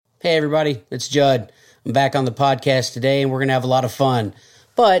Hey everybody, it's Judd. I'm back on the podcast today and we're going to have a lot of fun.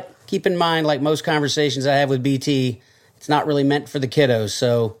 But keep in mind, like most conversations I have with BT, it's not really meant for the kiddos.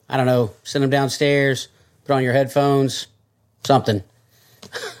 So, I don't know, send them downstairs, put on your headphones, something.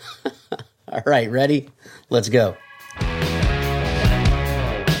 All right, ready? Let's go.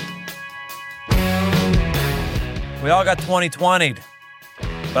 We all got 2020'd,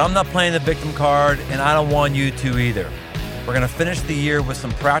 but I'm not playing the victim card and I don't want you to either. We're going to finish the year with some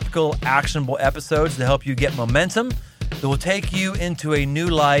practical, actionable episodes to help you get momentum that will take you into a new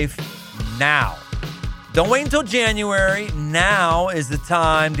life now. Don't wait until January. Now is the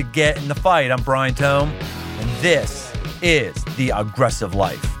time to get in the fight. I'm Brian Tome, and this is The Aggressive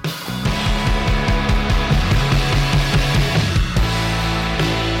Life.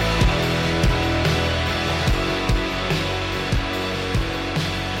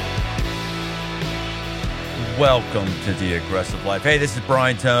 Welcome to The Aggressive Life. Hey, this is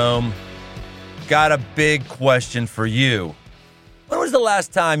Brian Tome. Got a big question for you. When was the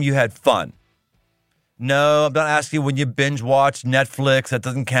last time you had fun? No, I'm not asking you when you binge watch Netflix. That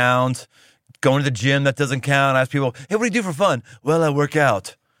doesn't count. Going to the gym, that doesn't count. I ask people, hey, what do you do for fun? Well, I work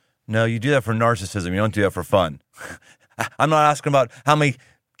out. No, you do that for narcissism. You don't do that for fun. I'm not asking about how many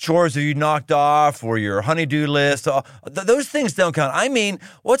chores have you knocked off or your honey-do list. Those things don't count. I mean,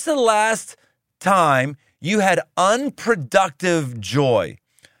 what's the last time you had unproductive joy?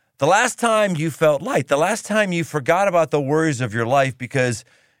 The last time you felt light, the last time you forgot about the worries of your life because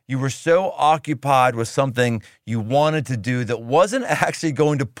you were so occupied with something you wanted to do that wasn't actually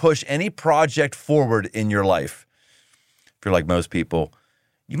going to push any project forward in your life. If you're like most people,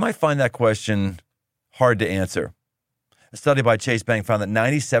 you might find that question hard to answer. A study by Chase Bank found that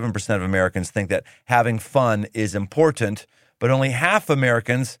 97% of Americans think that having fun is important, but only half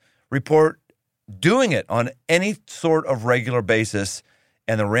Americans report doing it on any sort of regular basis,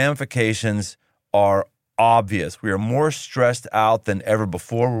 and the ramifications are obvious. We are more stressed out than ever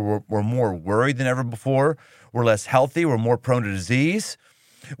before. We're more worried than ever before. We're less healthy. We're more prone to disease.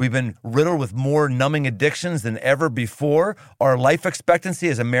 We've been riddled with more numbing addictions than ever before. Our life expectancy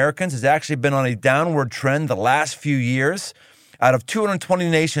as Americans has actually been on a downward trend the last few years. Out of 220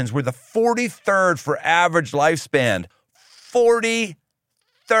 nations, we're the 43rd for average lifespan.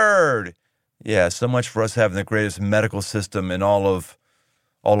 43rd. Yeah, so much for us having the greatest medical system in all of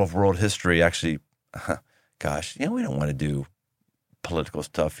world history. Actually, gosh, we don't want to do political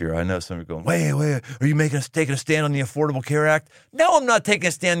stuff here. I know some are going, wait, are you taking a stand on the Affordable Care Act? No, I'm not taking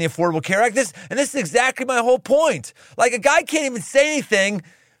a stand on the Affordable Care Act. This is exactly my whole point. Like, a guy can't even say anything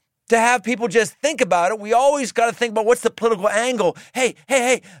to have people just think about it. We always got to think about what's the political angle. Hey,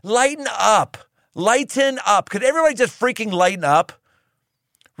 lighten up. Lighten up. Could everybody just freaking lighten up?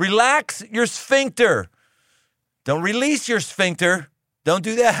 Relax your sphincter. Don't release your sphincter. Don't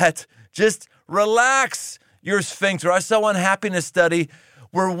do that. Just relax your sphincter. I saw one happiness study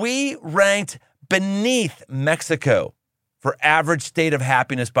where we ranked beneath Mexico for average state of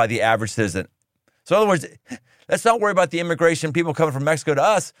happiness by the average citizen. So in other words, let's not worry about the immigration people coming from Mexico to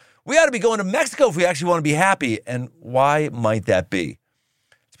us. We ought to be going to Mexico if we actually want to be happy. And why might that be?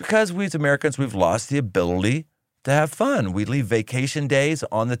 It's because we as Americans, we've lost the ability to have fun. We leave vacation days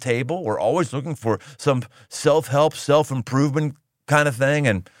on the table. We're always looking for some self-help, self-improvement kind of thing.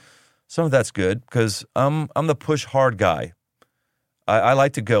 And some of that's good because I'm the push hard guy. I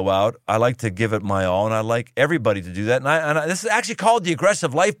like to go out. I like to give it my all, and I like everybody to do that. And this is actually called the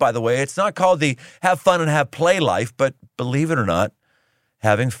aggressive life, by the way. It's not called the have fun and have play life, but believe it or not,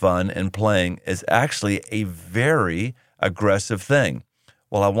 having fun and playing is actually a very aggressive thing.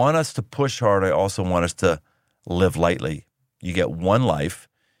 Well, I want us to push hard. I also want us to live lightly. You get one life,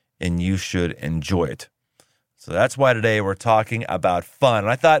 and you should enjoy it. So that's why today we're talking about fun.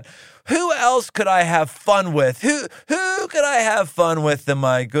 And I thought, who else could I have fun with? Who could I have fun with than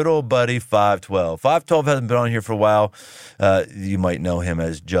my good old buddy 512? 512 hasn't been on here for a while. You might know him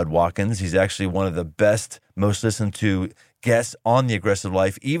as Judd Watkins. He's actually one of the best, most listened to guests on The Aggressive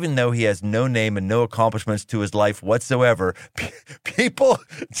Life, even though he has no name and no accomplishments to his life whatsoever. People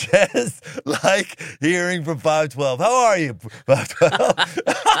just like hearing from 512. How are you,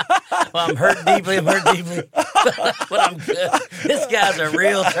 512? Well, I'm hurt deeply, but I'm good. This guy's a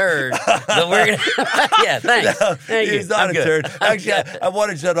real turd. So we're gonna, yeah, thanks. No, Thank he's you. not a turd. Actually, I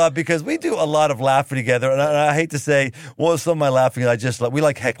want to shut off because we do a lot of laughing together, and I hate to say, well, some of my laughing, we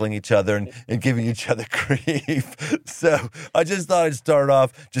like heckling each other and giving each other grief. So I just thought I'd start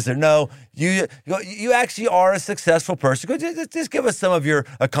off just saying, no, you actually are a successful person. Just give us some of your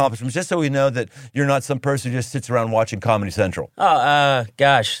accomplishments, just so we know that you're not some person who just sits around watching Comedy Central. Oh,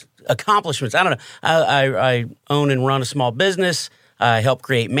 gosh. Accomplishments. I don't know. I own and run a small business. I helped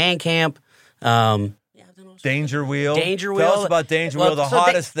create Man Camp. DangerWheel. DangerWheel. Tell us about DangerWheel, the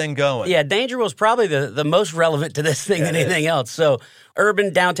hottest thing going. Yeah, DangerWheel is probably the most relevant to this thing than anything else. So,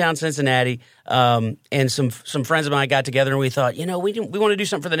 urban downtown Cincinnati, and some friends of mine got together and we thought, we want to do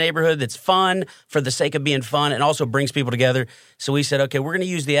something for the neighborhood that's fun for the sake of being fun and also brings people together. So we said, okay, we're going to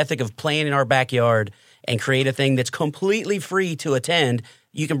use the ethic of playing in our backyard and create a thing that's completely free to attend.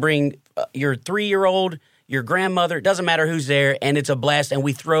 You can bring your 3-year-old, your grandmother, it doesn't matter who's there, and it's a blast. And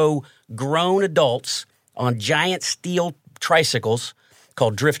we throw grown adults on giant steel tricycles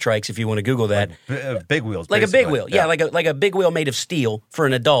called drift trikes, if you want to Google that. Big wheels, like basically. A big wheel, yeah, like a big wheel made of steel for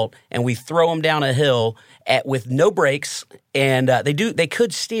an adult, and we throw them down a hill with no brakes, and they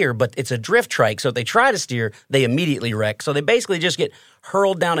could steer, but it's a drift trike, so if they try to steer, they immediately wreck. So they basically just get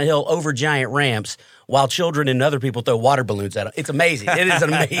hurled down a hill over giant ramps while children and other people throw water balloons at them. It's amazing. It is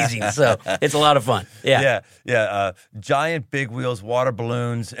amazing. So it's a lot of fun. Yeah. Giant big wheels, water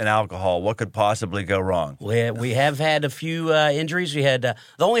balloons, and alcohol. What could possibly go wrong? We have had a few injuries. We had the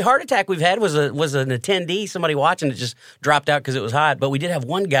only heart attack we've had was an attendee, somebody watching that just dropped out because it was hot. But we did have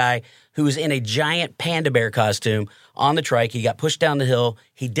one guy who was in a giant panda bear costume on the trike. He got pushed down the hill.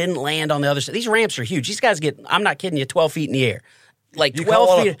 He didn't land on the other side. These ramps are huge. These guys get, I'm not kidding you, 12 feet in the air. Like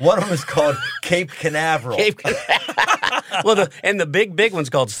 12 feet. One of them is called Cape Canaveral. Well, the big one's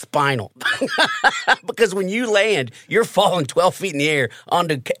called spinal. Because when you land, you're falling 12 feet in the air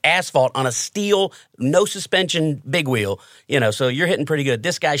onto asphalt on a steel, no suspension big wheel. So you're hitting pretty good.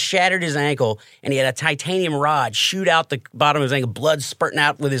 This guy shattered his ankle, and he had a titanium rod shoot out the bottom of his ankle, blood spurting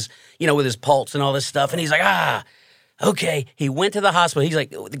out with his pulse and all this stuff. And he's like, okay. He went to the hospital. He's like,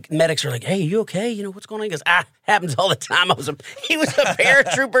 the medics are like, hey, you okay? What's going on? He goes, happens all the time. He was a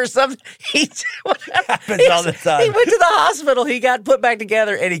paratrooper or something. Happens all the time. He went to the hospital. He got put back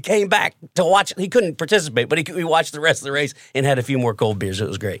together, and he came back to watch. He couldn't participate, but he watched the rest of the race and had a few more cold beers. It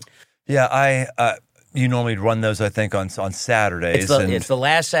was great. Yeah, you normally run those, I think, on Saturdays. It's the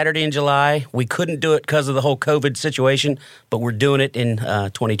last Saturday in July. We couldn't do it because of the whole COVID situation, but we're doing it in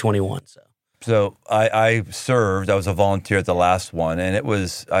 2021. So I served. I was a volunteer at the last one, and I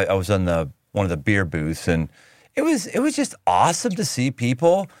was on one of the beer booths, and it was just awesome to see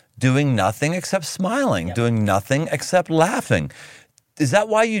people doing nothing except smiling, doing nothing except laughing. Is that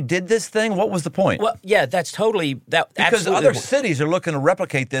why you did this thing? What was the point? Well, yeah, that's totally that. Because absolutely. Other cities are looking to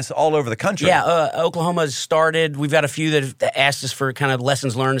replicate this all over the country. Yeah, Oklahoma's started. We've got a few that have asked us for kind of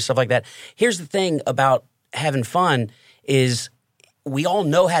lessons learned and stuff like that. Here's the thing about having fun is we all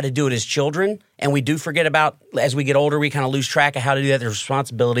know how to do it as children, and we do forget about, as we get older, we kind of lose track of how to do that. There's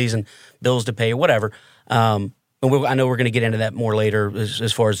responsibilities and bills to pay or whatever. I know we're going to get into that more later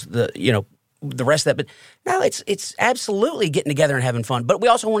as far as the rest of that. But no, it's absolutely getting together and having fun. But we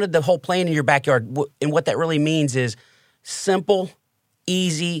also wanted the whole playing in your backyard, and what that really means is simple,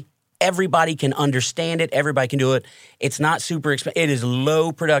 easy. Everybody can understand it. Everybody can do it. It's not super expensive. It is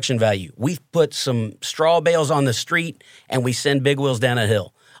low production value. We've put some straw bales on the street, and we send big wheels down a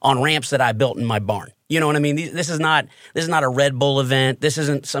hill on ramps that I built in my barn. You know what I mean? This is not a Red Bull event. This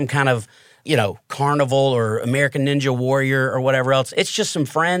isn't some kind of carnival or American Ninja Warrior or whatever else. It's just some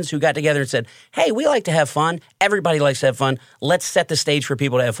friends who got together and said, hey, we like to have fun. Everybody likes to have fun. Let's set the stage for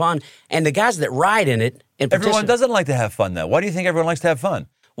people to have fun. And the guys that ride in it and everyone doesn't like to have fun, though. Why do you think everyone likes to have fun?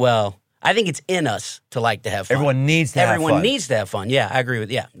 Well, I think it's in us to like to have fun. Everyone needs to have fun. Everyone needs to have fun. Yeah, I agree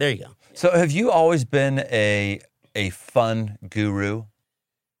with. Yeah, there you go. So, have you always been a fun guru?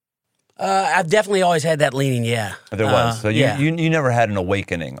 I've definitely always had that leaning. Yeah, there was. So you never had an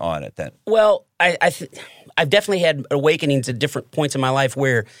awakening on it then. Well, I've definitely had awakenings at different points in my life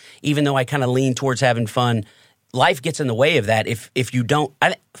where, even though I kind of lean towards having fun, life gets in the way of that. If you don't,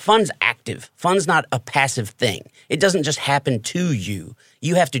 fun's active. Fun's not a passive thing. It doesn't just happen to you.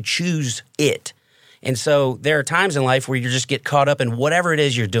 You have to choose it. And so there are times in life where you just get caught up in whatever it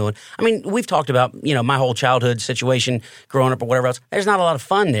is you're doing. I mean, we've talked about, my whole childhood situation, growing up or whatever else. There's not a lot of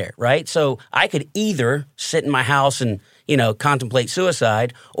fun there, right? So I could either sit in my house and, contemplate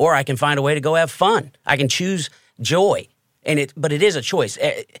suicide, or I can find a way to go have fun. I can choose joy. But it is a choice.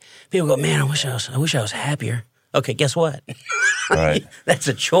 People go, man, I wish I was happier. Okay, guess what? Right. That's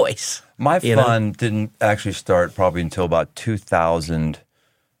a choice. My fun didn't actually start probably until about 2003.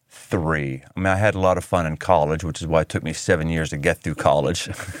 I mean, I had a lot of fun in college, which is why it took me 7 years to get through college.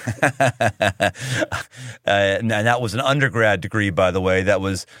 And that was an undergrad degree, by the way. That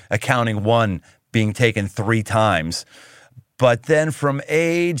was accounting 1 being taken 3 times. But then from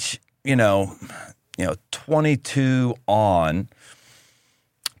age, 22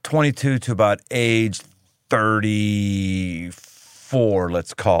 to about age 34,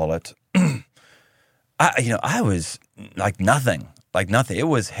 let's call it. I was like nothing. like nothing. It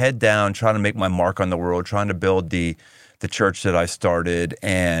was head down, trying to make my mark on the world, trying to build the church that I started,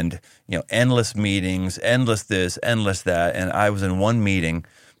 and endless meetings, endless this, endless that. And I was in one meeting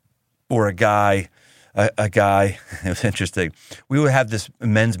where a guy, it was interesting. We would have this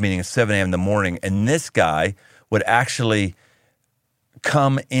men's meeting at 7 a.m. in the morning, and this guy would actually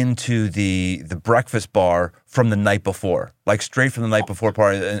come into the breakfast bar from the night before, like straight from the night before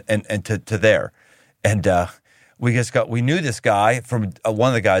party and to there. And we knew this guy from one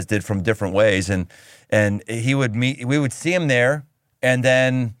of the guys did from different ways, and we would see him there, and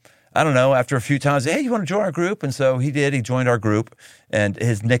then I don't know, after a few times, hey, you want to join our group? And so he did. He joined our group, and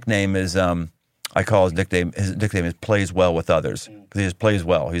his nickname is I call his nickname is plays well with others, because he just plays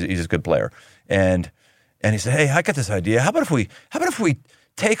well. He's a good player, and he said, hey, I got this idea. How about if we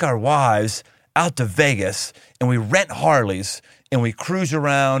take our wives out to Vegas and we rent Harleys and we cruise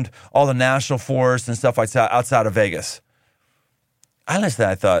around all the national forests and stuff like that outside of Vegas? I listened to that.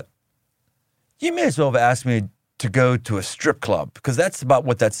 I thought, you may as well have asked me to go to a strip club, because that's about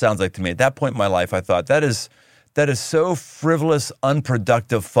what that sounds like to me. At that point in my life, I thought that is so frivolous,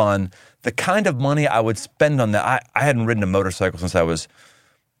 unproductive fun. The kind of money I would spend on that. I hadn't ridden a motorcycle since I was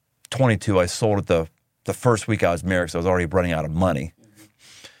 22. I sold it the first week I was married, because I was already running out of money.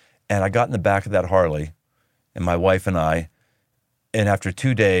 And I got in the back of that Harley, and my wife and I, and after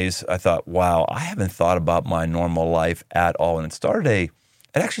 2 days, I thought, wow, I haven't thought about my normal life at all. And it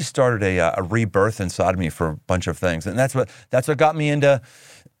actually started a rebirth inside of me for a bunch of things. And that's what got me into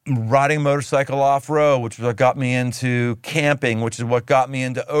riding a motorcycle off-road, which is what got me into camping, which is what got me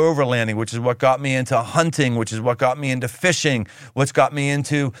into overlanding, which is what got me into hunting, which is what got me into fishing, what's got me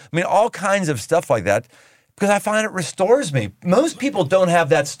into, all kinds of stuff like that, because I find it restores me. Most people don't have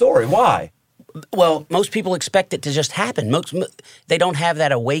that story. Why? Well, most people expect it to just happen. They don't have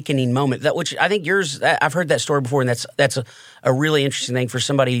that awakening moment, which I think yours, I've heard that story before, and that's a really interesting thing for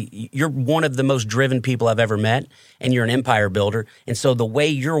somebody. You're one of the most driven people I've ever met, and you're an empire builder. And so the way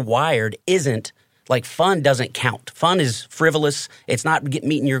you're wired isn't, like, fun doesn't count. Fun is frivolous. It's not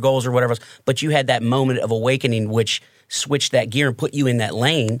meeting your goals or whatever else. But you had that moment of awakening which switched that gear and put you in that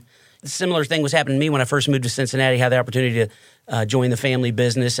lane. A similar thing was happening to me when I first moved to Cincinnati. I had the opportunity to join the family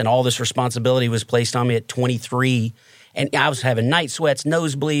business, and all this responsibility was placed on me at 23. And I was having night sweats,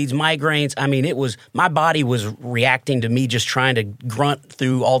 nosebleeds, migraines. My body was reacting to me just trying to grunt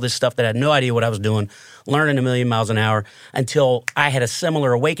through all this stuff that I had no idea what I was doing, learning a million miles an hour, until I had a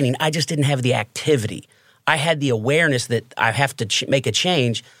similar awakening. I just didn't have the activity. I had the awareness that I have to make a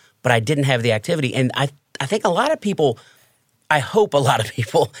change, but I didn't have the activity. And I think I hope a lot of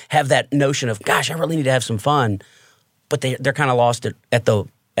people have that notion of, gosh, I really need to have some fun, but they're kind of lost at the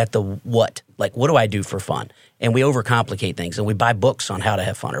what. Like, what do I do for fun? And we overcomplicate things, and we buy books on how to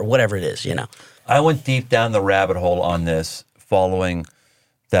have fun or whatever it is, I went deep down the rabbit hole on this following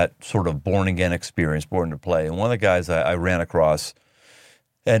that sort of born-again experience, Born to Play. And one of the guys I ran across,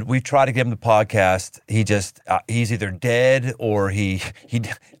 and we tried to give him the podcast. He's either dead or he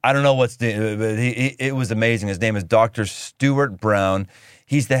I don't know but it was amazing. His name is Dr. Stuart Brown.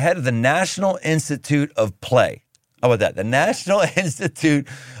 He's the head of the National Institute of Play. How about that? The National Institute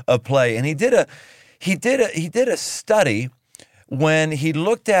of Play. And he did a study when he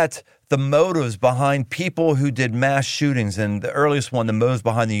looked at the motives behind people who did mass shootings. And the earliest one, the motives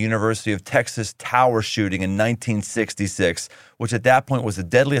behind the University of Texas Tower shooting in 1966, which at that point was the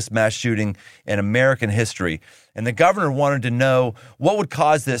deadliest mass shooting in American history. And the governor wanted to know what would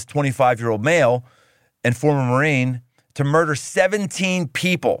cause this 25-year-old male and former Marine to murder 17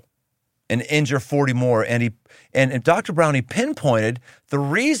 people and injure 40 more. And Dr. Brown, he pinpointed the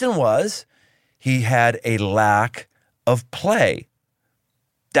reason was he had a lack of play.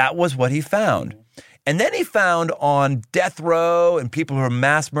 That was what he found. And then he found on death row and people who are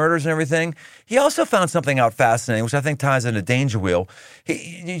mass murders and everything, he also found something out fascinating, which I think ties into DangerWheel.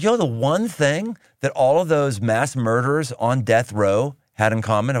 The one thing that all of those mass murderers on death row had in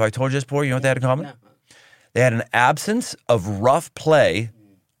common, have I told you this before? You know what they had in common? No. They had an absence of rough play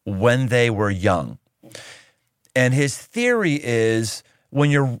when they were young. And his theory is, when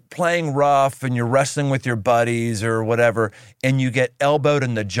you're playing rough and you're wrestling with your buddies or whatever, and you get elbowed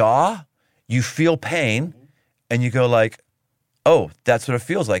in the jaw, you feel pain, and you go like, oh, that's what it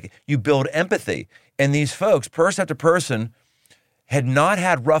feels like. You build empathy. And these folks, person after person, had not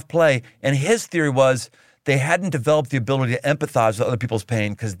had rough play, and his theory was they hadn't developed the ability to empathize with other people's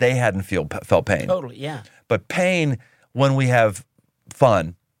pain because they hadn't felt pain. Totally, yeah. But pain, when we have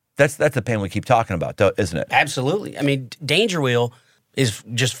fun, that's the pain we keep talking about, isn't it? Absolutely. DangerWheel, is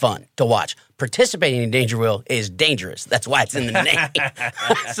just fun to watch. Participating in DangerWheel is dangerous. That's why it's in the name.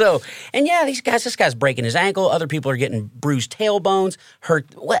 So, and yeah, this guy's breaking his ankle. Other people are getting bruised tailbones,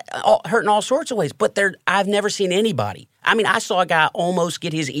 hurting all sorts of ways. But I've never seen anybody. I mean, I saw a guy almost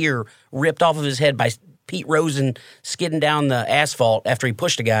get his ear ripped off of his head by Pete Rosen skidding down the asphalt after he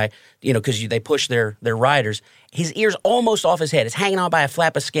pushed a guy, because they push their riders. His ear's almost off his head. It's hanging on by a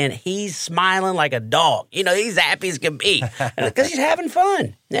flap of skin. He's smiling like a dog. He's happy as can be because he's having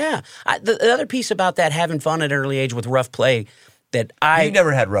fun. Yeah. The other piece about that, having fun at an early age with rough play, you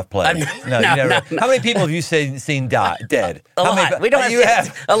never had rough play. No. How many people have you seen dead? A lot. We don't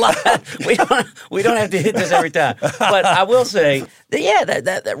have a lot. We don't have to hit this every time. But I will say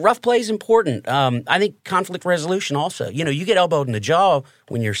that rough play is important. I think conflict resolution also. You get elbowed in the jaw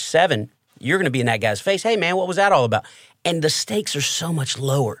when you're 7. You're going to be in that guy's face. Hey, man, what was that all about? And the stakes are so much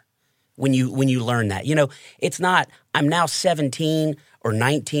lower when you learn that. It's not, I'm now 17 or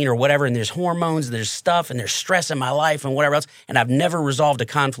 19 or whatever, and there's hormones, there's stuff, and there's stress in my life and whatever else, and I've never resolved a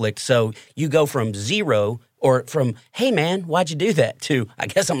conflict. So you go from 0 or from, hey, man, why'd you do that, to, I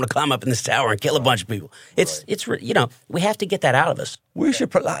guess I'm going to climb up in this tower and kill a bunch of people. It's we have to get that out of us. We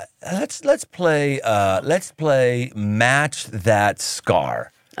should let's play Match That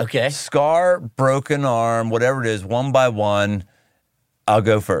Scar. Okay. Scar, broken arm, whatever it is, one by one. I'll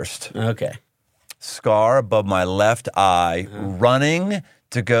go first. Okay. Scar above my left eye, running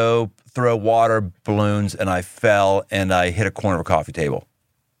to go throw water balloons, and I fell and I hit a corner of a coffee table.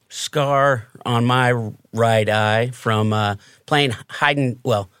 Scar on my right eye from playing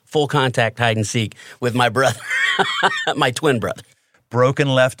full contact hide and seek with my brother, my twin brother. Broken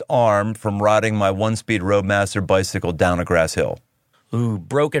left arm from riding my 1-speed Roadmaster bicycle down a grass hill. Ooh,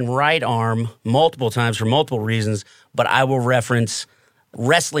 broken right arm multiple times for multiple reasons, but I will reference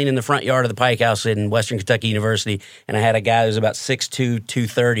wrestling in the front yard of the Pike House in Western Kentucky University, and I had a guy who was about 6'2",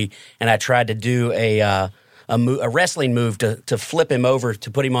 230, and I tried to do a wrestling move to flip him over to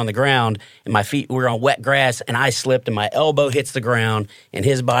put him on the ground, and my feet were on wet grass, and I slipped, and my elbow hits the ground, and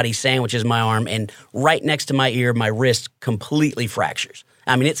his body sandwiches my arm, and right next to my ear, my wrist completely fractures.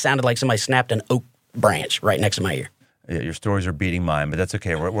 I mean, it sounded like somebody snapped an oak branch right next to my ear. Yeah, your stories are beating mine, but that's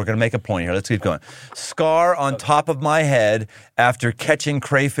okay. We're going to make a point here. Let's keep going. Scar on top of my head after catching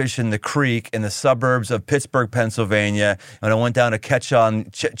crayfish in the creek in the suburbs of Pittsburgh, Pennsylvania. When I went down to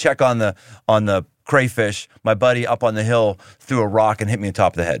check on the crayfish, my buddy up on the hill threw a rock and hit me on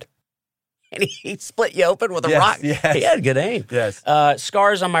top of the head. And he split you open with a rock? Yes. He had good aim. Yes.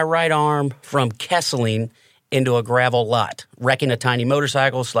 Scars on my right arm from Kesseling into a gravel lot, wrecking a tiny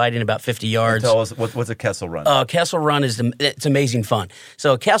motorcycle, sliding about 50 yards. Tell us, what's a Kessel Run? Kessel Run it's amazing fun.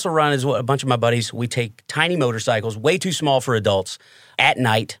 So a Kessel Run is what a bunch of my buddies, we take tiny motorcycles, way too small for adults, at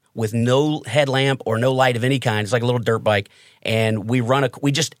night with no headlamp or no light of any kind. It's like a little dirt bike. And we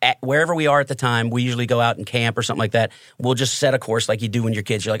wherever we are at the time, we usually go out and camp or something like that. We'll just set a course like you do when you're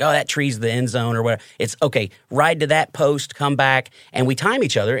kids. You're like, oh, that tree's the end zone or whatever. It's okay, ride to that post, come back, and we time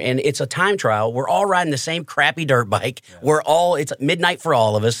each other. And it's a time trial. We're all riding the same crappy dirt bike. Yeah. It's midnight for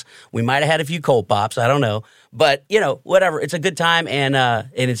all of us. We might have had a few cold pops. I don't know. But, whatever. It's a good time, and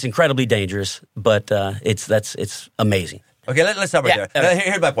it's incredibly dangerous. But it's amazing. Okay, let's stop right there.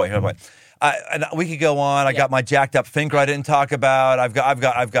 Here's my point. We could go on. I got my jacked up finger I didn't talk about. I've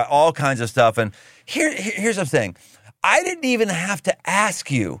got all kinds of stuff. And here's what I'm saying. I didn't even have to ask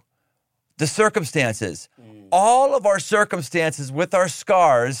you the circumstances. All of our circumstances with our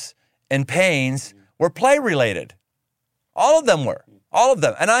scars and pains were play related. All of them were. All of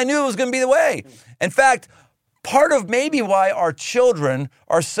them. And I knew it was going to be the way. In fact, part of maybe why our children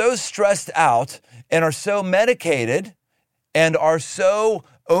are so stressed out and are so medicated and are so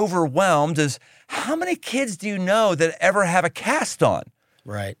overwhelmed is, how many kids do you know that ever have a cast on?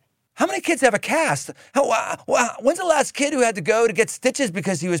 Right. How many kids have a cast? When's the last kid who had to go to get stitches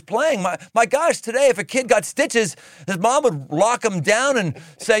because he was playing? My gosh, today, if a kid got stitches, his mom would lock him down and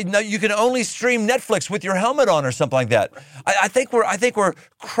say, no, you can only stream Netflix with your helmet on or something like that. I think we're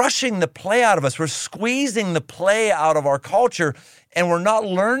crushing the play out of us. We're squeezing the play out of our culture, and we're not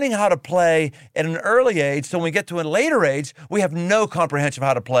learning how to play at an early age. So when we get to a later age, we have no comprehension of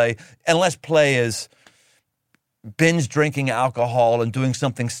how to play, unless play is binge drinking alcohol and doing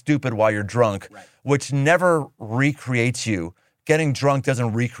something stupid while you're drunk, right, which never recreates you. Getting drunk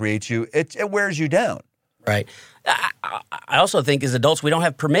doesn't recreate you. It wears you down. Right. I also think as adults, we don't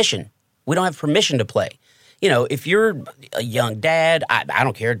have permission. We don't have permission to play. If you're a young dad, I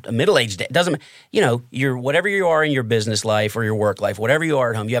don't care, a middle-aged dad, doesn't, you're whatever you are in your business life or your work life, whatever you are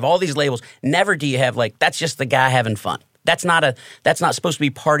at home, you have all these labels. Never do you have that's just the guy having fun. That's not supposed to be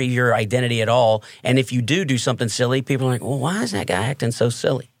part of your identity at all. And if you do something silly, people are like, well, why is that guy acting so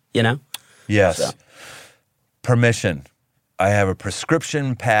silly? You know? Yes. So. Permission. I have a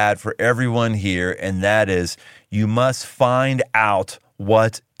prescription pad for everyone here, and that is you must find out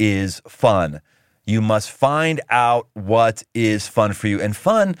what is fun. You must find out what is fun for you. And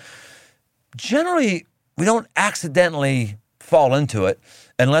fun, generally, we don't accidentally fall into it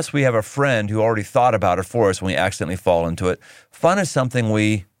unless we have a friend who already thought about it for us when we accidentally fall into it. Fun is something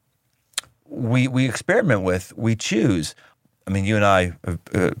we experiment with, we choose. I mean, you and I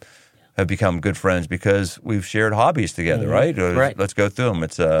have become good friends because we've shared hobbies together, right? Right. Let's go through them.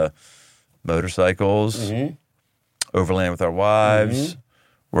 It's motorcycles, overland with our wives.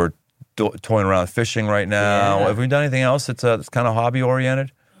 We're toying around fishing right now. Yeah. Have we done anything else that's kind of hobby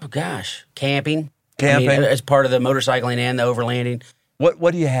oriented? Oh gosh, camping. Camping as part of the motorcycling and the overlanding.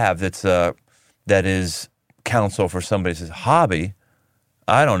 What do you have that is counsel for somebody who says hobby?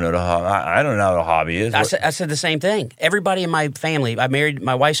 I don't know I don't know what a hobby is. I said the same thing. Everybody in my family, I married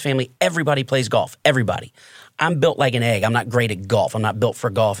my wife's family, everybody plays golf. Everybody. I'm built like an egg. I'm not great at golf. I'm not built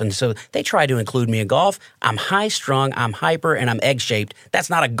for golf. And so they try to include me in golf. I'm high-strung, I'm hyper, and I'm egg-shaped. That's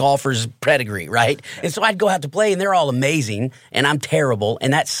not a golfer's pedigree, right? And so I'd go out to play, and they're all amazing, and I'm terrible,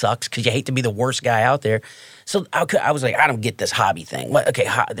 and that sucks because you hate to be the worst guy out there. So I was like, I don't get this hobby thing. Okay,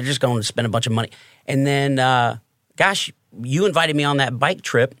 they're just going to spend a bunch of money. And then, gosh, you invited me on that bike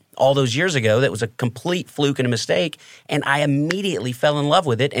trip all those years ago that was a complete fluke and a mistake, and I immediately fell in love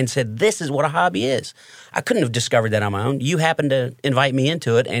with it and said, this is what a hobby is. I couldn't have discovered that on my own. You happened to invite me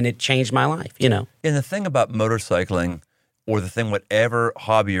into it, and it changed my life, you know. And the thing about motorcycling, or the thing whatever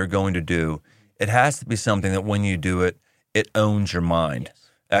hobby you're going to do, it has to be something that when you do it, it owns your mind. Yes.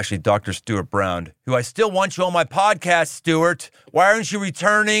 Actually, Dr. Stuart Brown, who I still want you on my podcast, Stuart. Why aren't you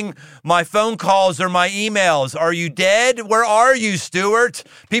returning my phone calls or my emails? Are you dead? Where are you, Stuart?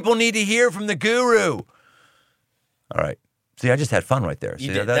 People need to hear from the guru. All right. See, I just had fun right there. See,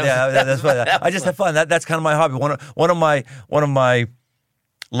 that's fun. I just had fun. That's kind of my hobby. One of my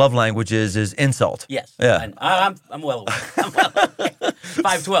love languages is insult. Yes. Yeah. I'm well aware.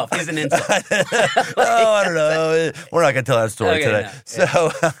 512 is an insult. Oh, I don't know. We're not going to tell that story today.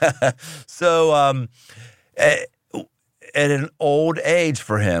 No. So at an old age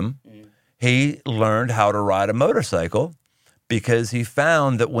for him, he learned how to ride a motorcycle because he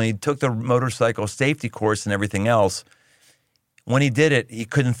found that when he took the motorcycle safety course and everything else, when he did it, he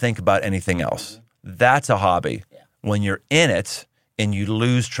couldn't think about anything else. That's a hobby. Yeah. When you're in it and you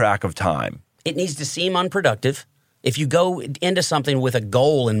lose track of time. It needs to seem unproductive. If you go into something with a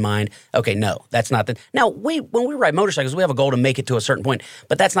goal in mind, okay, no, that's not the... Now, when we ride motorcycles, we have a goal to make it to a certain point,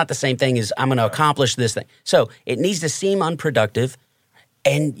 but that's not the same thing as I'm going to accomplish this thing. So it needs to seem unproductive,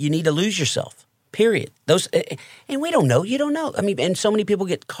 and you need to lose yourself, period. And we don't know. You don't know. I mean, and so many people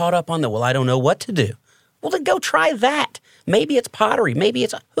get caught up on I don't know what to do. Well, then go try that. Maybe it's pottery. Maybe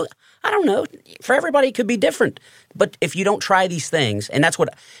it's... I don't know. For everybody, it could be different. But if you don't try these things, and that's what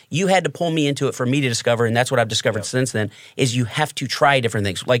you had to pull me into it for me to discover, and that's what I've discovered since then, is you have to try different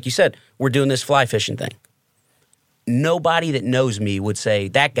things. Like you said, we're doing this fly fishing thing. Nobody that knows me would say,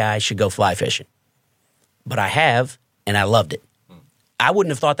 that guy should go fly fishing. But I have, and I loved it. I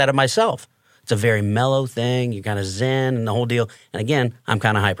wouldn't have thought that of myself. It's a very mellow thing. You're kind of zen and the whole deal. And again, I'm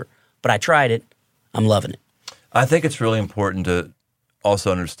kind of hyper. But I tried it. I'm loving it. I think it's really important to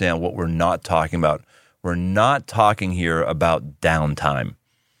also understand what we're not talking about. We're not talking here about downtime.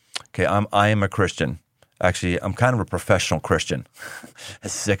 Okay, I am a Christian. Actually, I'm kind of a professional Christian,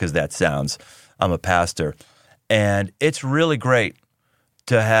 as sick as that sounds. I'm a pastor. And it's really great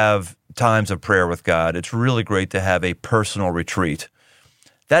to have times of prayer with God. It's really great to have a personal retreat.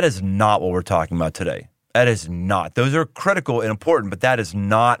 That is not what we're talking about today. That is not. Those are critical and important, but that is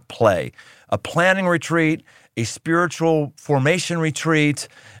not play. A planning retreat, a spiritual formation retreat,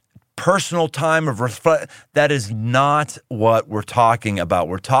 personal time of reflection, that is not what we're talking about.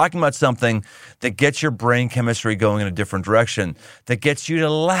 We're talking about something that gets your brain chemistry going in a different direction, that gets you to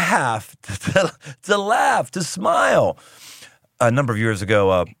laugh, to laugh, to smile. A number of years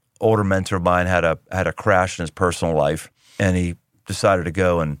ago, an older mentor of mine had a crash in his personal life, and he decided to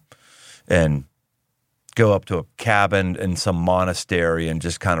go and go up to a cabin in some monastery and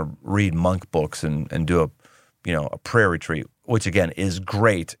just kind of read monk books and do a prayer retreat, which again is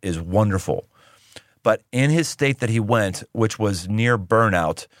great, is wonderful. But in his state that he went, which was near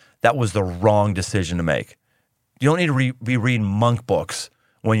burnout, that was the wrong decision to make. You don't need to be reading monk books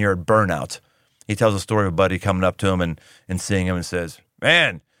when you're at burnout. He tells a story of a buddy coming up to him and seeing him and says,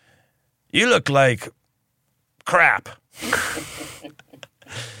 "Man, you look like crap."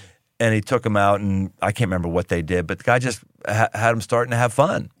 and he took them out, and I can't remember what they did, but the guy just had them starting to have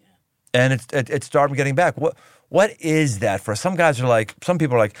fun. And it started getting back. What is that for? Some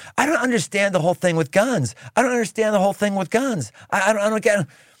people are like, I don't understand the whole thing with guns. I don't understand the whole thing with guns. I don't get.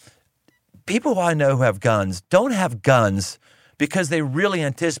 People who I know who have guns don't have guns because they really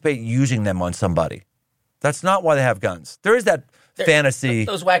anticipate using them on somebody. That's not why they have guns. There is that fantasy.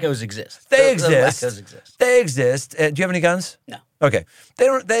 Those wackos exist. They exist. Those wackos exist. They exist. Do you have any guns? No. Okay.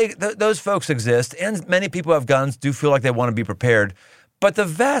 Those folks exist, and many people who have guns do feel like they want to be prepared. But the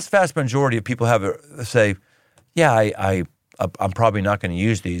vast majority of people say, yeah, I'm probably not going to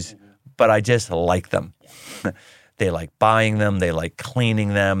use these, but I just like them. They like buying them. They like cleaning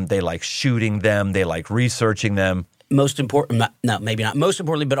them. They like shooting them. They like researching them. Most important, no, maybe not most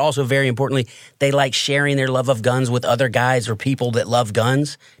importantly, but also very importantly, they like sharing their love of guns with other guys or people that love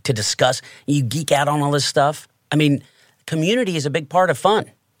guns to discuss. You geek out on all this stuff. I mean, community is a big part of fun.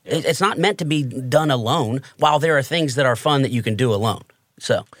 It's not meant to be done alone, while there are things that are fun that you can do alone.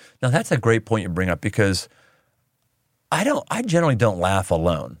 So now that's a great point you bring up, because I generally don't laugh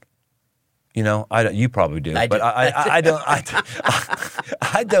alone. You know, you probably do, but I don't.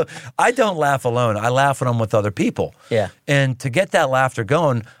 I don't laugh alone. I laugh when I'm with other people. Yeah. And to get that laughter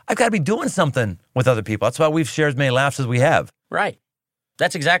going, I've got to be doing something with other people. That's why we've shared as many laughs as we have. Right.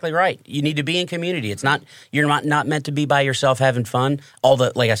 That's exactly right. You need to be in community. You're not meant to be by yourself having fun.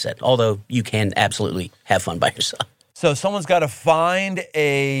 Like I said, although you can absolutely have fun by yourself. So someone's got to find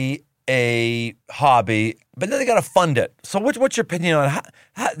a hobby, but then they got to fund it. So what's your opinion on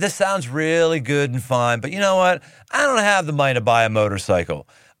how this sounds really good and fun, but you know what? I don't have the money to buy a motorcycle.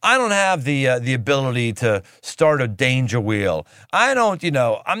 I don't have the ability to start a DangerWheel. I don't,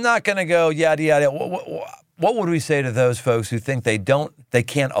 I'm not going to go yada yada. What would we say to those folks who think they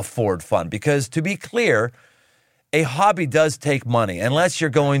can't afford fun? Because to be clear, a hobby does take money, unless you're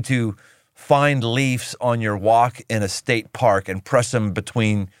going to find leaves on your walk in a state park and press them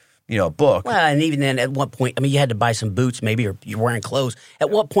between, a book. Well, and even then, at what point? I mean, you had to buy some boots, maybe, or you're wearing clothes. At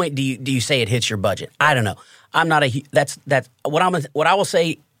what point do you say it hits your budget? I don't know. I'm not that's what I will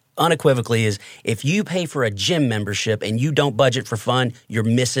say unequivocally is, if you pay for a gym membership and you don't budget for fun, you're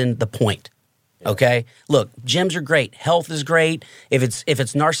missing the point. Okay? Look, gyms are great. Health is great. If it's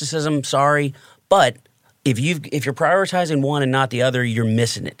narcissism, sorry, but if you're prioritizing one and not the other, you're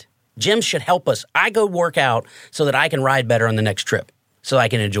missing it. Gyms should help us. I go work out so that I can ride better on the next trip, so I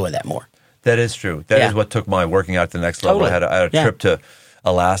can enjoy that more. That is true. That is what took my working out to the next level. Totally. I had a trip to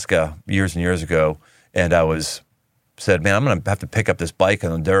Alaska years and years ago, and I said, man, I'm going to have to pick up this bike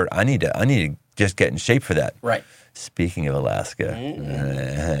on the dirt. I need to just get in shape for that. Right. Speaking of Alaska,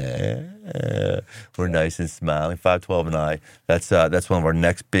 we're nice and smiling. 512 and I. That's one of our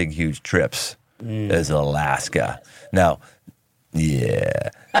next big, huge trips is Alaska. Now, yeah.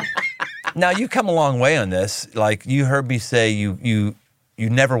 Now, you come a long way on this. Like, you heard me say you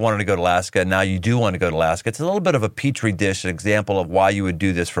never wanted to go to Alaska. Now you do want to go to Alaska. It's a little bit of a petri dish, an example of why you would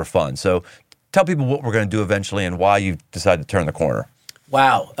do this for fun. So tell people what we're going to do eventually and why you decided to turn the corner.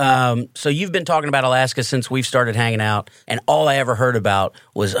 Wow. So you've been talking about Alaska since we've started hanging out, and all I ever heard about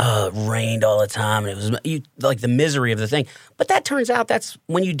was it rained all the time, and it was like the misery of the thing. But that turns out that's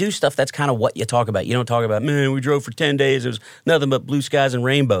when you do stuff, that's kind of what you talk about. You don't talk about, man, we drove for 10 days. It was nothing but blue skies and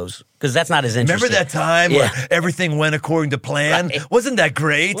rainbows, because that's not as interesting. Remember that time where everything went according to plan? Right. Wasn't that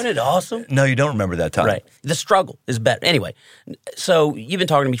great? Wasn't it awesome? No, you don't remember that time. Right. The struggle is better. Anyway, so you've been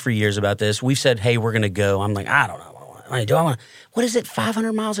talking to me for years about this. We've said, hey, we're going to go. I'm like, I don't know. What is it,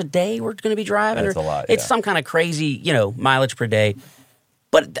 500 miles a day we're going to be driving? That's a lot, It's some kind of crazy, mileage per day.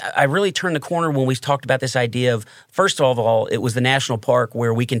 But I really turned the corner when we talked about this idea of, first of all, it was the national park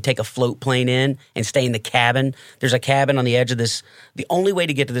where we can take a float plane in and stay in the cabin. There's a cabin on the edge of this. The only way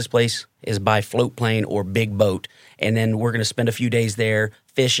to get to this place is by float plane or big boat. And then we're going to spend a few days there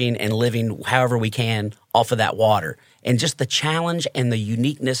fishing and living however we can off of that water. And just the challenge and the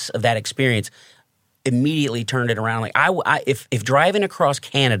uniqueness of that experience immediately turned it around. Like if driving across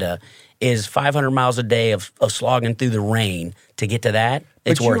Canada is 500 miles a day of slogging through the rain to get to that,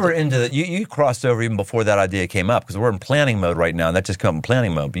 it's worth it. But you were into you crossed over even before that idea came up, because we're in planning mode right now, and that just come in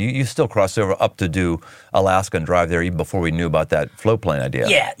planning mode. But you still crossed over up to do Alaska and drive there even before we knew about that float plane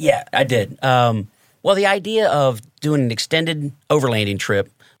idea. Yeah, I did. Well, the idea of doing an extended overlanding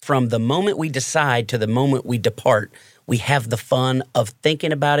trip from the moment we decide to the moment we depart, we have the fun of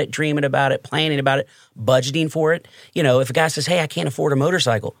thinking about it, dreaming about it, planning about it, budgeting for it. If a guy says, hey, I can't afford a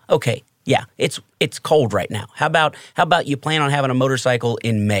motorcycle. Okay, yeah, it's cold right now. How about you plan on having a motorcycle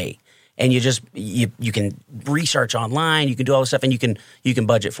in May? And you can research online, you can do all this stuff, and you can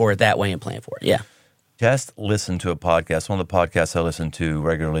budget for it that way and plan for it. Yeah. just listened to a podcast. One of the podcasts I listen to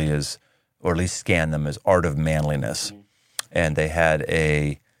regularly is, or at least scan them, is Art of Manliness. And they had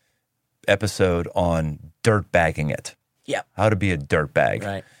a episode on dirtbagging it. Yeah. How to be a dirtbag.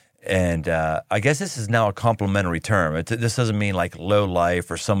 Right. And I guess this is now a complimentary term. This doesn't mean like low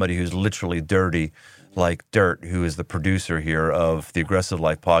life or somebody who's literally dirty like Dirt, who is the producer here of the Aggressive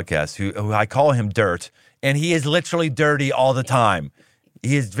Life podcast, who I call him Dirt, and he is literally dirty all the time.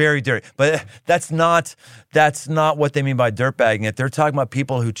 He is very dirty. But that's not what they mean by dirtbagging it. They're talking about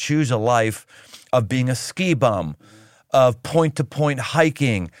people who choose a life of being a ski bum, of point-to-point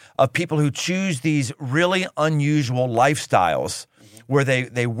hiking, of people who choose these really unusual lifestyles where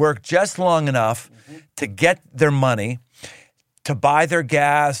they work just long enough to get their money, to buy their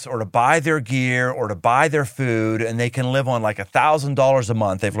gas or to buy their gear or to buy their food, and they can live on like $1,000 a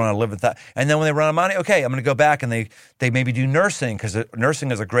month. They've learned to live with that. And then when they run out of money, okay, I'm going to go back, and they maybe do nursing, because nursing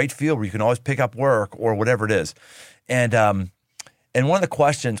is a great field where you can always pick up work or whatever it is. And one of the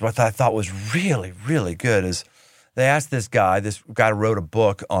questions, what I thought was really, really good, is they asked this guy wrote a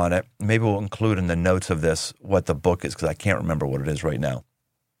book on it. Maybe we'll include in the notes of this what the book is, because I can't remember what it is right now.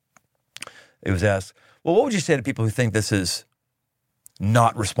 It was asked, well, what would you say to people who think this is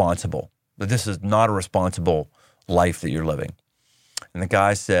not responsible, that this is not a responsible life that you're living? And the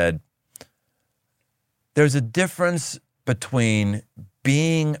guy said, there's a difference between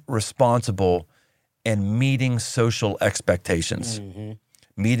being responsible and meeting social expectations.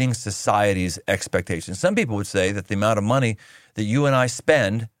 Meeting society's expectations. Some people would say that the amount of money that you and I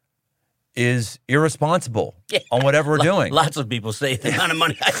spend is irresponsible on whatever we're doing. Lots of people say the amount of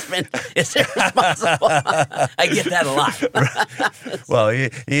money I spend is irresponsible. I get that a lot. Well, he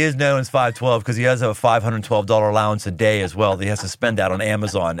is known as 512 because he has a $512 allowance a day as well that he has to spend out on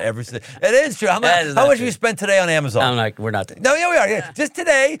Amazon. It is true. How much have you spent today on Amazon? I'm like, we're not. No, yeah, we are. Yeah. Just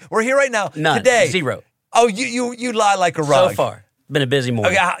today. We're here right now. None. Today. 0. Oh, you lie like a rug. So far. Been a busy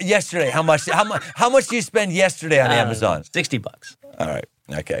morning. Okay, yesterday, how much did you spend yesterday on Amazon? $60. All right.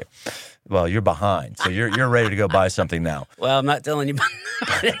 Okay. Well, you're behind, so you're ready to go buy something now. Well, I'm not telling you.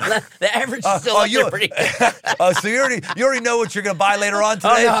 The average is still up there pretty good. So you already know what you're going to buy later on today?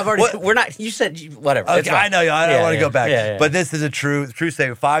 Oh, no, I've already. We're not. You said whatever. Okay, I know. I don't want to go back. Yeah. But this is a true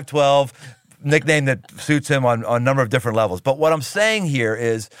statement. 512, nickname that suits him on a number of different levels. But what I'm saying here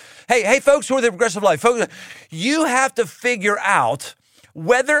is, hey, folks who are the Progressive Life, folks, you have to figure out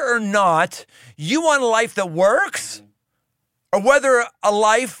whether or not you want a life that works or whether a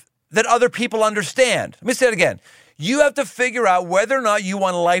life that other people understand. Let me say it again. You have to figure out whether or not you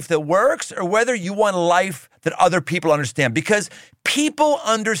want a life that works or whether you want a life that other people understand, because people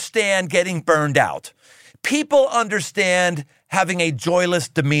understand getting burned out. People understand having a joyless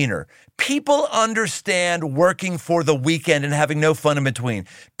demeanor. People understand working for the weekend and having no fun in between.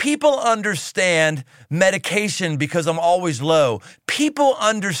 People understand medication because I'm always low. People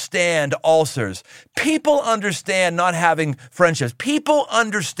understand ulcers. People understand not having friendships. People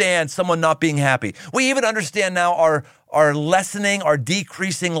understand someone not being happy. We even understand now our lessening, our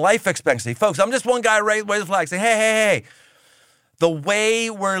decreasing life expectancy. Folks, I'm just one guy raising the flag saying, hey, the way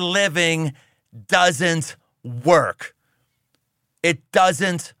we're living doesn't work. It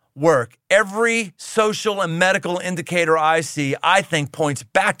doesn't work. Every social and medical indicator I see, I think, points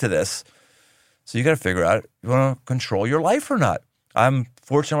back to this. So you got to figure out, you want to control your life or not? I'm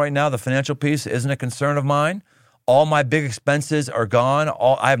fortunate right now. The financial piece isn't a concern of mine. All my big expenses are gone.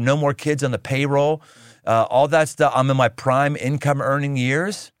 I have no more kids on the payroll. All that stuff. I'm in my prime income earning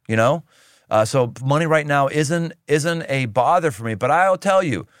years, so money right now isn't a bother for me. But I'll tell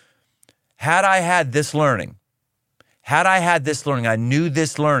you, had I had this learning, I knew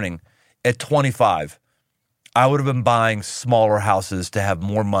this learning at 25, I would have been buying smaller houses to have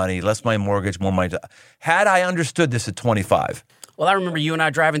more money, less money mortgage, more money. Had I understood this at 25. Well, I remember you and I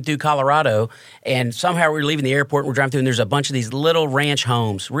driving through Colorado, and somehow we were leaving the airport, and we're driving through, and there's a bunch of these little ranch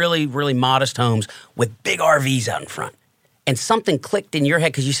homes, really, really modest homes with big RVs out in front. And something clicked in your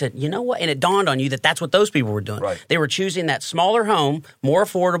head because you said, you know what? And it dawned on you that that's what those people were doing. Right. They were choosing that smaller home, more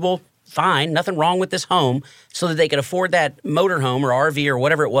affordable, fine, nothing wrong with this home, so that they could afford that motorhome or RV or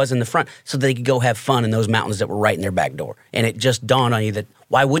whatever it was in the front, so they could go have fun in those mountains that were right in their back door. And it just dawned on you that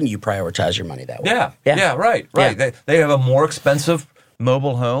why wouldn't you prioritize your money that way? Yeah, right. Yeah. They have a more expensive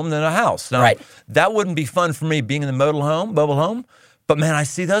mobile home than a house. Now, that wouldn't be fun for me being in the mobile home. But man, I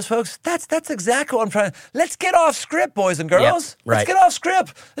see those folks. That's exactly what I'm trying to. Let's get off script, boys and girls. Right. Let's get off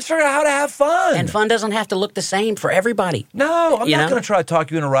script. Let's figure out how to have fun. And fun doesn't have to look the same for everybody. No, I'm not going to try to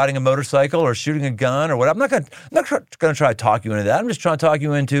talk you into riding a motorcycle or shooting a gun or what. I'm not going to try to talk you into that. I'm just trying to talk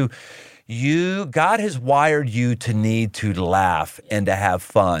you into God has wired you to need to laugh and to have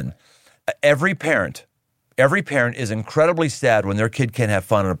fun. Every parent every parent is incredibly sad when their kid can't have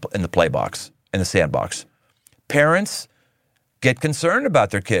fun in the play box, in the sandbox. Parents get concerned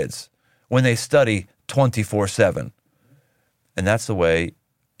about their kids when they study 24/7. And that's the way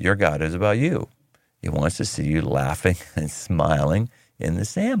your God is about you. He wants to see you laughing and smiling in the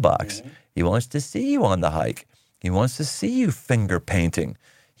sandbox. He wants to see you on the hike. He wants to see you finger painting.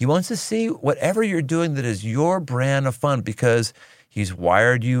 He wants to see whatever you're doing that is your brand of fun because he's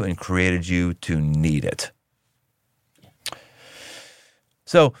wired you and created you to need it.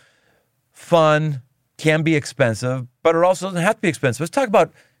 So fun can be expensive, but it also doesn't have to be expensive. Let's talk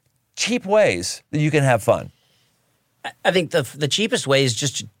about cheap ways that you can have fun. I think the cheapest way is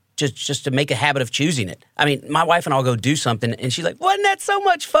just to make a habit of choosing it. I mean, my wife and I'll go do something, and she's like, wasn't that so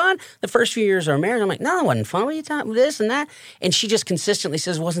much fun? The first few years of our marriage, I'm like, no, it wasn't fun. What are you talking this and that? And she just consistently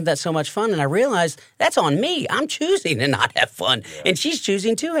says, wasn't that so much fun? And I realized that's on me. I'm choosing to not have fun, and she's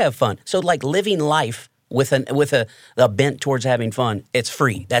choosing to have fun. So like living life with a bent towards having fun, it's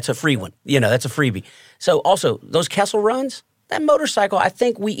free. That's a free one. That's a freebie. So also, those Kessel runs, that motorcycle, I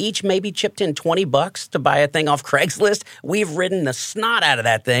think we each maybe chipped in $20 to buy a thing off Craigslist. We've ridden the snot out of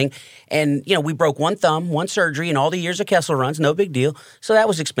that thing. And, we broke one thumb, one surgery, and all the years of Kessel runs, no big deal. So that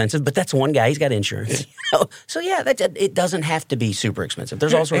was expensive, but that's one guy. He's got insurance. So, yeah, it doesn't have to be super expensive.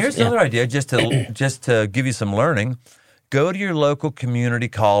 There's all sorts Here's another idea, just to give you some learning. Go to your local community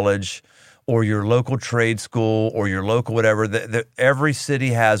college or your local trade school or your local whatever. Every city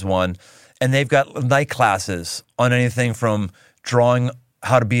has one. And they've got night classes on anything from drawing,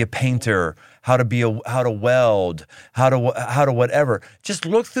 how to be a painter, how to weld, how to whatever. Just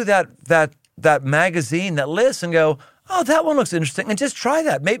look through that magazine, that list, and go, oh, that one looks interesting, and just try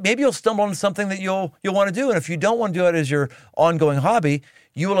that. Maybe you'll stumble into something that you'll want to do. And if you don't want to do it as your ongoing hobby,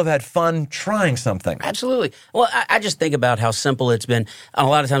 you will have had fun trying something. Absolutely. Well, I just think about how simple it's been. A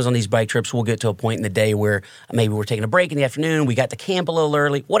lot of times on these bike trips, we'll get to a point in the day where maybe we're taking a break in the afternoon, we got to camp a little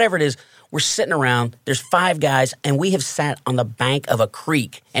early, whatever it is. We're sitting around, there's 5 guys, and we have sat on the bank of a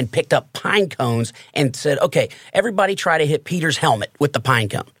creek and picked up pine cones and said, okay, everybody try to hit Peter's helmet with the pine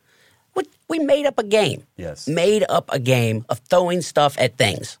cone. We made up a game. Yes. Made up a game of throwing stuff at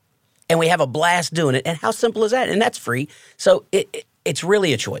things. And we have a blast doing it. And how simple is that? And that's free. So it's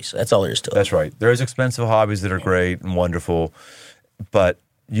really a choice. That's all there is to it. That's right. There's expensive hobbies that are great and wonderful, but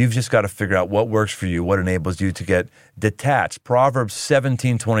you've just got to figure out what works for you, what enables you to get detached. Proverbs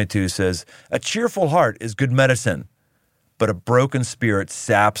 17:22 says, a cheerful heart is good medicine, but a broken spirit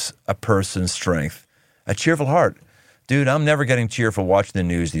saps a person's strength. A cheerful heart. Dude, I'm never getting cheerful watching the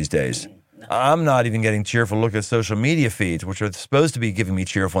news these days. I'm not even getting cheerful looking at social media feeds, which are supposed to be giving me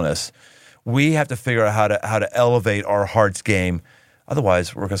cheerfulness. We have to figure out how to elevate our heart's game.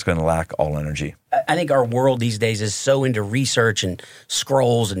 Otherwise, we're just going to lack all energy. I think our world these days is so into research and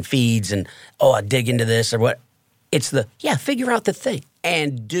scrolls and feeds and, I dig into this or what. It's figure out the thing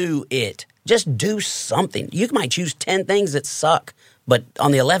and do it. Just do something. You might choose 10 things that suck, but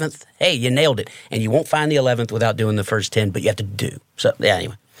on the 11th, hey, you nailed it. And you won't find the 11th without doing the first 10, but you have to do. So,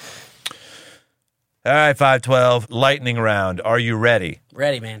 anyway. All right, 512, lightning round. Are you ready?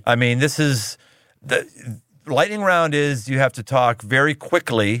 Ready, man. I mean, this is the lightning round is you have to talk very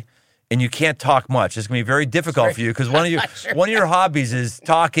quickly and you can't talk much. It's going to be very difficult for you because one of your hobbies is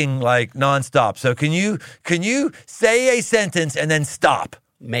talking like nonstop. So can you say a sentence and then stop?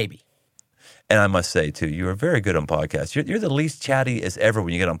 Maybe. And I must say too, you are very good on podcasts. You're the least chatty as ever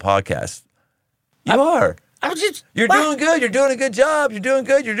when you get on podcasts. You're doing good. You're doing a good job. You're doing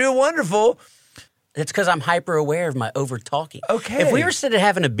good. You're doing wonderful. It's because I'm hyper aware of my over talking. Okay. If we were sitting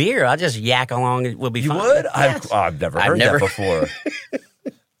having a beer, I'll just yak along. It will be fine. You would? Yes. I've never heard that before.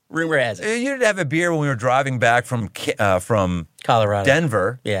 Rumor has it. You didn't have a beer when we were driving back from Colorado,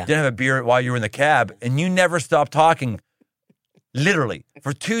 Denver. Yeah. You didn't have a beer while you were in the cab, and you never stopped talking. Literally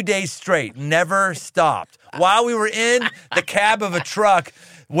for 2 days straight, never stopped. While we were in the cab of a truck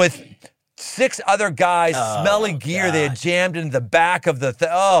with 6 other guys, smelly gear they had jammed into the back of the my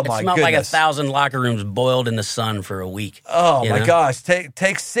goodness. It smelled like 1,000 locker rooms boiled in the sun for a week. Oh, my gosh.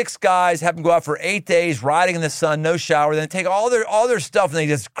 Take 6 guys, have them go out for 8 days, riding in the sun, no shower, then take all their stuff and they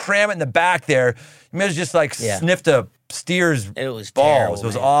just cram it in the back there. You may have just sniffed a steer's balls. Terrible, it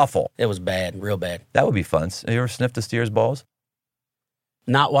was man. awful. It was bad, real bad. That would be fun. Have you ever sniffed a steer's balls?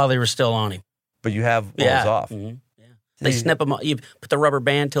 Not while they were still on him. But you have balls off. Mm-hmm. They snip them off. You put the rubber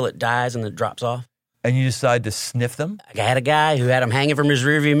band till it dies and it drops off. And you decide to sniff them? I had a guy who had them hanging from his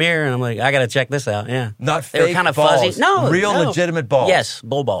rearview mirror, and I'm like, I got to check this out. Yeah. Not They fake were kind of balls. fuzzy. No. Real legitimate balls. Yes,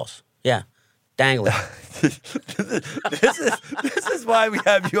 bull balls. Yeah. dangling. This is why we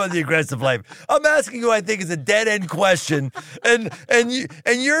have you on the Aggressive Life. I'm asking you what I think is a dead end question, and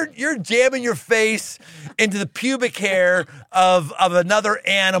you're jamming your face into the pubic hair of another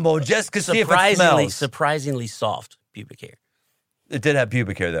animal just to see if it smells. Surprisingly soft pubic hair. It did have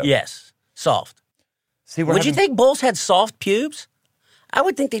pubic hair though. Yes, soft. See, would you think bulls had soft pubes? I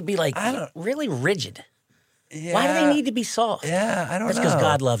would think they'd be like really rigid. Yeah. Why do they need to be soft? Yeah, I don't know. That's because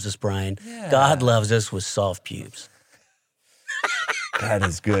God loves us, Brian. Yeah. God loves us with soft pubes. That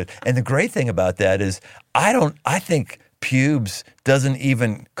is good. And the great thing about that is I think pubes doesn't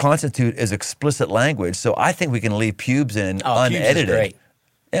even constitute as explicit language, so I think we can leave pubes in unedited. Pubes is great.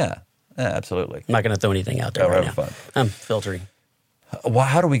 Yeah, absolutely. I'm not going to throw anything out there right now. Fun. I'm filtering. Well,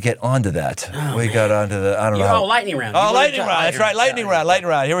 how do we get onto that? Got onto the, I don't know. Lightning round. Lightning round. That's right. Lightning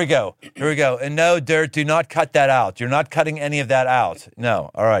round. Here we go. And no, Dirt, do not cut that out. You're not cutting any of that out.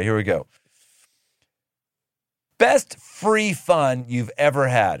 No. All right, here we go. Best free fun you've ever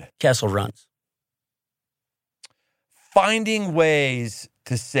had. Kessel runs. Finding ways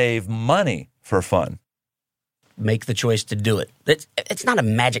to save money for fun. Make the choice to do it. It's not a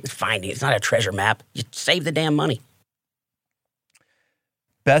magic finding. It's not a treasure map. You save the damn money.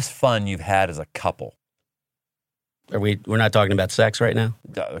 Best fun you've had as a couple. We're not talking about sex right now?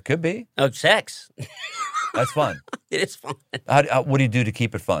 It could be. Oh, sex. That's fun. It is fun. What do you do to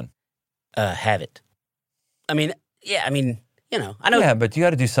keep it fun? Have it. I know. Yeah, but you got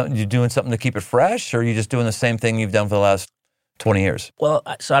to do something. You're doing something to keep it fresh, or are you just doing the same thing you've done for the last 20 years? Well,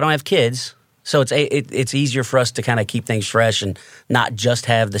 so I don't have kids, so it's easier for us to kind of keep things fresh and not just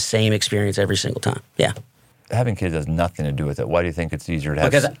have the same experience every single time. Yeah. Having kids has nothing to do with it. Why do you think it's easier to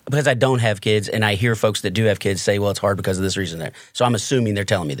have? Because I don't have kids, and I hear folks that do have kids say, well, it's hard because of this reason there. So I'm assuming they're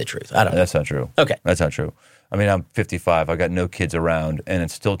telling me the truth. I don't know. That's not true. Okay. That's not true. I mean, I'm 55. I got no kids around, and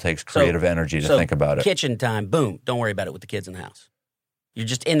it still takes creative energy to think about it. Kitchen time, boom. Don't worry about it with the kids in the house. You're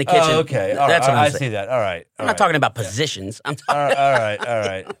just in the kitchen. Oh, okay. All That's right. what I'm I saying. see that. All right. I'm not talking about positions. I'm talking. All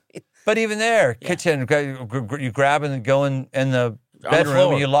right. But even there, kitchen, you grab and go in the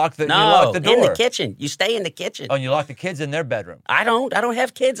bedroom and you lock the door. In the kitchen. You stay in the kitchen. Oh, and you lock the kids in their bedroom. I don't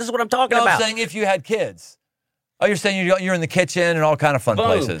have kids. This is what I'm talking about. I'm saying if you had kids. Oh, you're saying you're in the kitchen and all kind of fun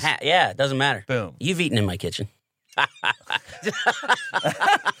places. Yeah, it doesn't matter. Boom. You've eaten in my kitchen.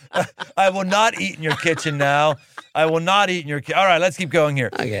 I will not eat in your kitchen now. I will not eat in your kitchen. All right, let's keep going here.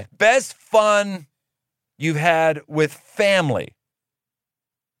 Okay. Best fun you've had with family.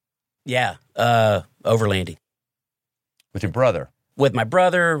 Yeah, overlanding. With your brother. With my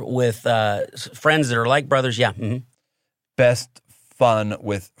brother, with friends that are like brothers, yeah. Mm-hmm. Best fun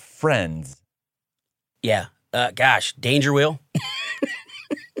with friends. Yeah. DangerWheel.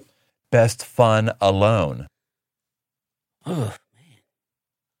 Best fun alone. Oh, man.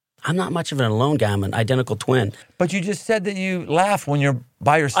 I'm not much of an alone guy. I'm an identical twin. But you just said that you laugh when you're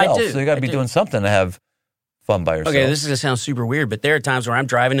by yourself. I do. So you got to be doing something to have fun by yourself. Okay, this is going to sound super weird, but there are times where I'm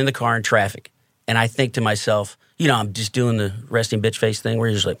driving in the car in traffic, and I think to myself, I'm just doing the resting bitch face thing where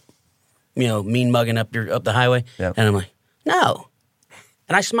you're just like, mean mugging up the highway. Yep. And I'm like, no.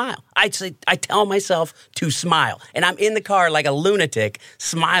 And I smile. I tell myself to smile. And I'm in the car like a lunatic,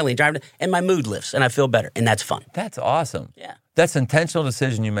 smiling, driving, and my mood lifts, and I feel better. And that's fun. That's awesome. Yeah. That's an intentional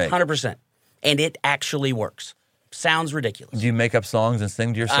decision you make. 100%. And it actually works. Sounds ridiculous. Do you make up songs and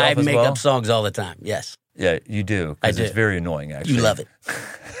sing to yourself I as make well? up songs all the time, yes. Yeah, you do. I Because do. it's very annoying, actually. You love it.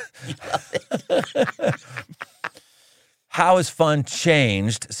 How has fun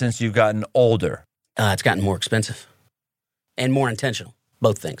changed since you've gotten older? It's gotten more expensive and more intentional.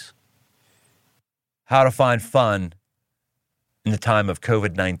 Both things. How to find fun in the time of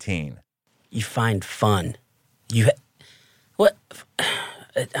COVID-19? You find fun. What?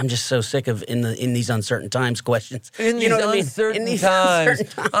 I'm just so sick of in these uncertain times questions. In these uncertain times.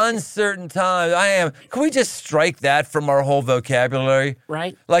 Uncertain times. I am. Can we just strike that from our whole vocabulary?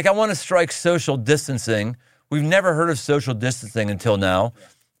 Right. Like I want to strike social distancing. We've never heard of social distancing until now.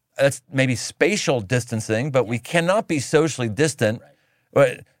 That's maybe spatial distancing, but we cannot be socially distant.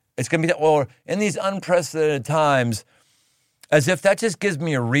 Right. It's going to be that, well, in these unprecedented times, as if that just gives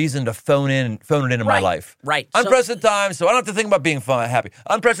me a reason to phone it into my life. Right. Unprecedented times, so I don't have to think about being happy.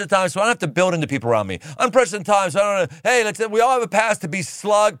 Unprecedented times, so I don't have to build into people around me. Unprecedented times, so I don't know. We all have a past to be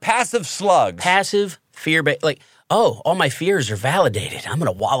passive slugs. Passive, fear-based. Like, all my fears are validated. I'm going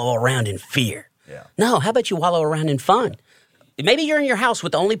to wallow around in fear. Yeah. No, how about you wallow around in fun? Maybe you're in your house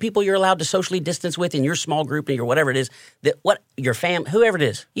with the only people you're allowed to socially distance with in your small group or whatever it is, your whoever it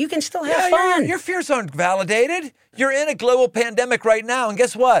is, you can still have fun. Your fears aren't validated. You're in a global pandemic right now, and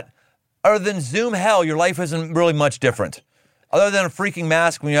guess what? Other than Zoom hell, your life isn't really much different. Other than a freaking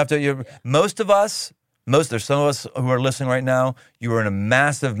mask, when you have to, there's some of us who are listening right now, you are in a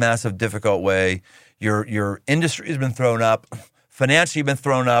massive, massive difficult way. Your industry has been thrown up. Financially, you've been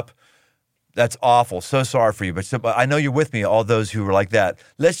thrown up. That's awful. So sorry for you. But I know you're with me, all those who are like that.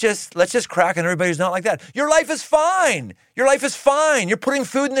 Let's just crack on everybody who's not like that. Your life is fine. Your life is fine. You're putting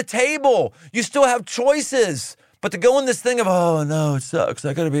food on the table. You still have choices. But to go in this thing of, oh, no, it sucks.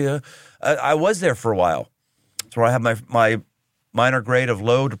 I got to be I was there for a while. That's where I had my minor grade of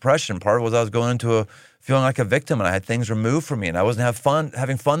low depression. Part of it was I was going into feeling like a victim, and I had things removed from me, and I wasn't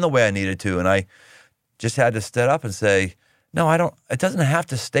having fun the way I needed to. And I just had to step up and say, no, I don't. It doesn't have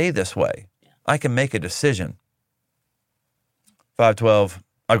to stay this way. I can make a decision. 512.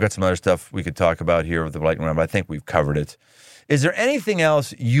 I've got some other stuff we could talk about here with the lightning round, but I think we've covered it. Is there anything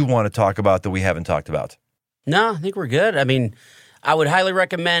else you want to talk about that we haven't talked about? No, I think we're good. I mean, I would highly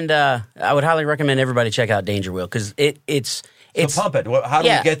recommend everybody check out DangerWheel because it's so pump it. How do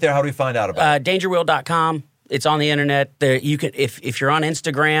we get there? How do we find out about it? DangerWheel.com. It's on the internet. There, you can if you're on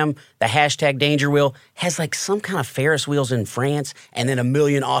Instagram, the hashtag DangerWheel has like some kind of Ferris wheels in France, and then a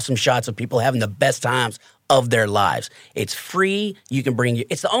million awesome shots of people having the best times of their lives. It's free. You can bring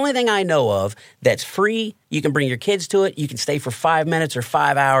it's the only thing I know of that's free. You can bring your kids to it. You can stay for 5 minutes or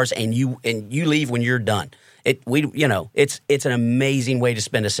 5 hours, and you leave when you're done. It's an amazing way to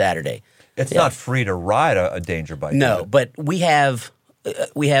spend a Saturday. It's not free to ride a danger bike. No, but we'll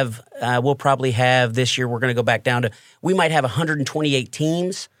probably have this year, we're going to go back down to, we might have 128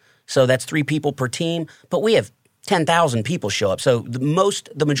 teams. So that's 3 people per team, but we have 10,000 people show up. So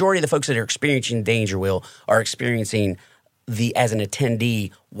the majority of the folks that are experiencing DangerWheel are experiencing as an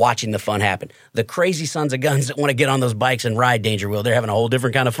attendee, watching the fun happen. The crazy sons of guns that want to get on those bikes and ride DangerWheel, they're having a whole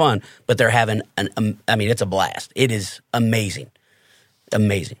different kind of fun, but they're having it's a blast. It is amazing.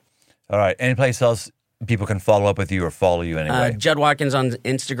 Amazing. All right. Any place else people can follow up with you or follow you anyway? Judd Watkins on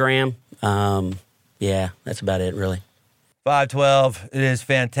Instagram. Yeah, that's about it, really. 512, it is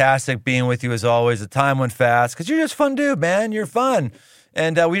fantastic being with you as always. The time went fast because you're just a fun dude, man. You're fun.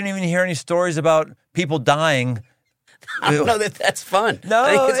 And we didn't even hear any stories about people dying. I don't know that's fun. No,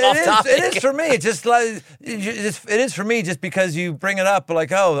 I think it's off topic. It is for me. It's just like it is for me just because you bring it up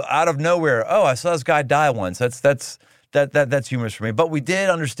like, oh, out of nowhere. Oh, I saw this guy die once. That's humorous for me. But we did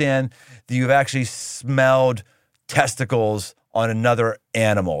understand that you've actually smelled testicles on another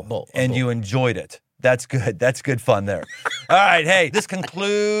animal and you enjoyed it. That's good. That's good fun there. All right. Hey, this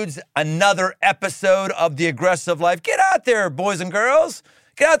concludes another episode of The Aggressive Life. Get out there, boys and girls.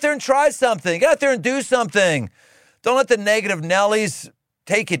 Get out there and try something. Get out there and do something. Don't let the negative Nellies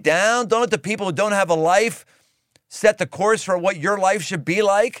take you down. Don't let the people who don't have a life set the course for what your life should be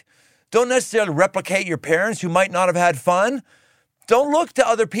like. Don't necessarily replicate your parents who might not have had fun. Don't look to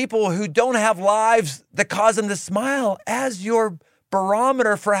other people who don't have lives that cause them to smile as your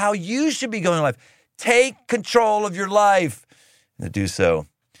barometer for how you should be going in life. Take control of your life. And to do so,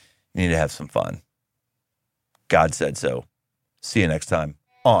 you need to have some fun. God said so. See you next time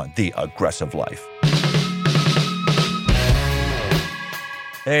on The Aggressive Life.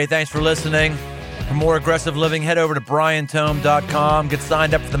 Hey, thanks for listening. For more aggressive living, head over to briantome.com. Get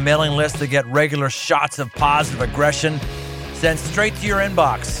signed up for the mailing list to get regular shots of positive aggression sent straight to your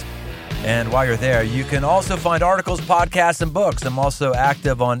inbox. And while you're there, you can also find articles, podcasts, and books. I'm also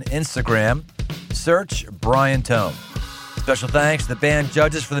active on Instagram. Search Brian Tome. Special thanks to the band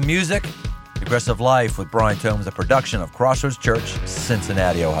Judges for the music. Aggressive Life with Brian Tome is a production of Crossroads Church,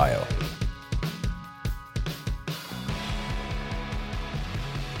 Cincinnati, Ohio.